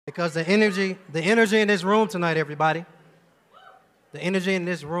Because the energy in this room tonight, everybody, the energy in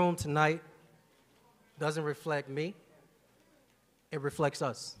this room tonight doesn't reflect me. It reflects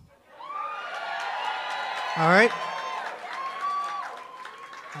us. All right?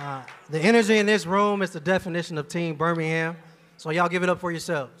 The energy in this room is the definition of Team Birmingham. So y'all give it up for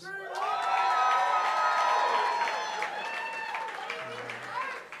yourselves.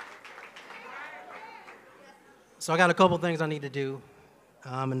 So I got a couple things I need to do.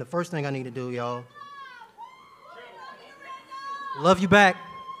 And the first thing I need to do, y'all, love you back.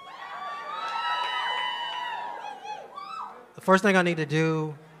 The first thing I need to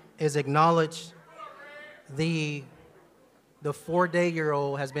do is acknowledge the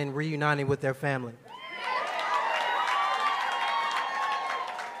 4-day-old has been reunited with their family.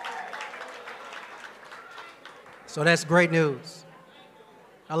 So that's great news.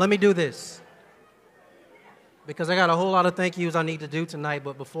 Now let me do this, because I got a whole lot of thank yous I need to do tonight,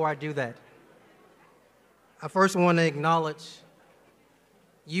 but before I do that, I first want to acknowledge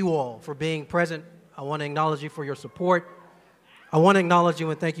you all for being present. I want to acknowledge you for your support. I want to acknowledge you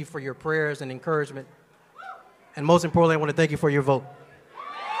and thank you for your prayers and encouragement. And most importantly, I want to thank you for your vote.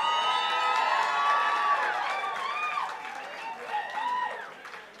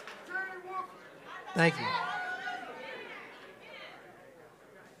 Thank you.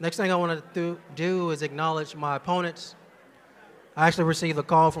 Next thing I want to do is acknowledge my opponents. I actually received a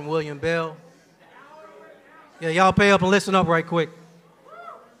call from William Bell. Yeah, y'all pay up and listen up right quick.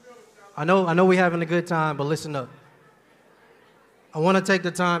 I know we're having a good time, but listen up. I want to take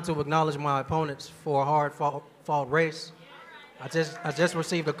the time to acknowledge my opponents for a hard-fought race. I just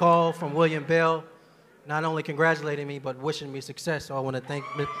received a call from William Bell, not only congratulating me, but wishing me success. So I want to thank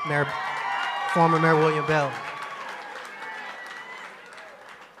former Mayor William Bell.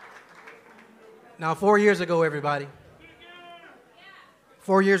 Now, 4 years ago, everybody,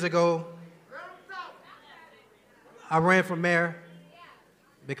 4 years ago, I ran for mayor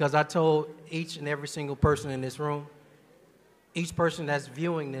because I told each and every single person in this room, each person that's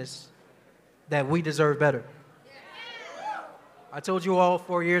viewing this, that we deserve better. I told you all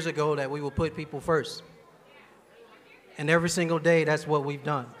 4 years ago that we will put people first. And every single day, that's what we've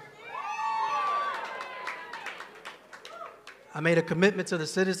done. I made a commitment to the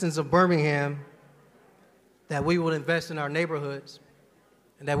citizens of Birmingham that we would invest in our neighborhoods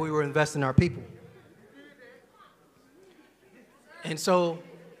and that we would invest in our people. And so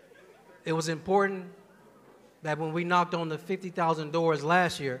it was important that when we knocked on the 50,000 doors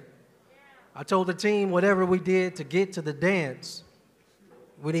last year, I told the team whatever we did to get to the dance,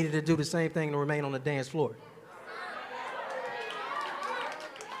 we needed to do the same thing to remain on the dance floor.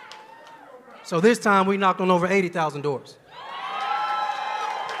 So this time we knocked on over 80,000 doors.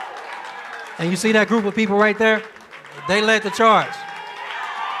 And you see that group of people right there? They led the charge.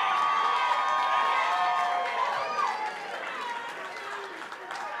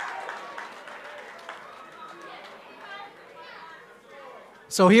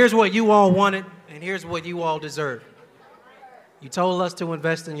 So here's what you all wanted, and here's what you all deserve. You told us to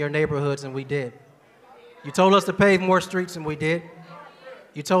invest in your neighborhoods, and we did. You told us to pave more streets, and we did.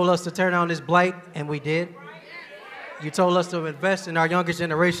 You told us to tear down this blight, and we did. You told us to invest in our younger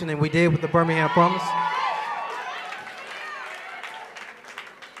generation, and we did with the Birmingham Promise.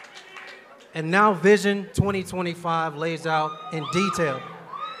 And now Vision 2025 lays out in detail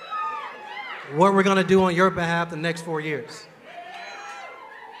what we're going to do on your behalf the next 4 years.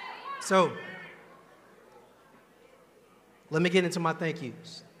 So, let me get into my thank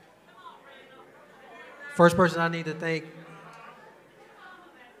yous. First person I need to thank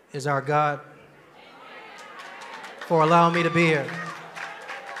is our God for allowing me to be here.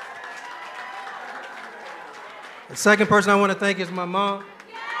 The second person I want to thank is my mom.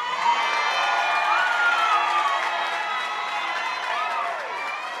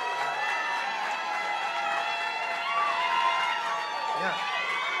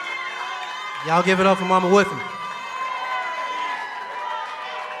 Y'all give it up for Mama Woodfin.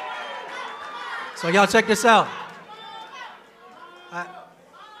 So y'all check this out.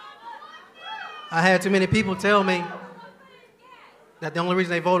 I had too many people tell me that the only reason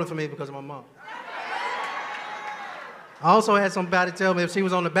they voted for me is because of my mom. I also had somebody tell me if she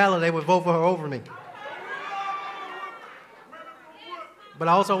was on the ballot, they would vote for her over me. But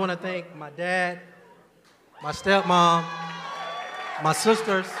I also want to thank my dad, my stepmom, my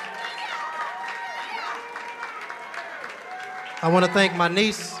sisters. I want to thank my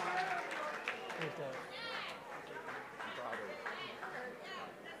niece.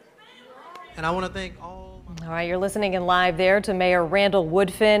 And I want to thank all All right, you're listening in live there to Mayor Randall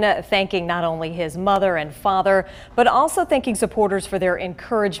Woodfin, thanking not only his mother and father, but also thanking supporters for their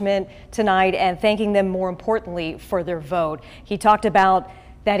encouragement tonight and thanking them, more importantly, for their vote. He talked about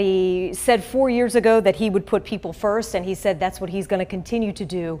that he said 4 years ago that he would put people first, and he said that's what he's going to continue to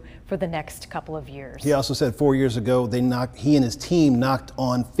do for the next couple of years. He also said 4 years ago he and his team knocked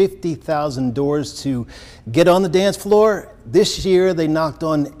on 50,000 doors to get on the dance floor. This year they knocked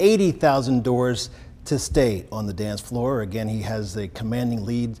on 80,000 doors to stay on the dance floor. Again, he has a commanding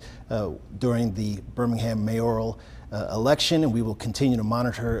lead during the Birmingham mayoral election, and we will continue to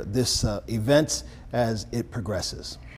monitor this event as it progresses.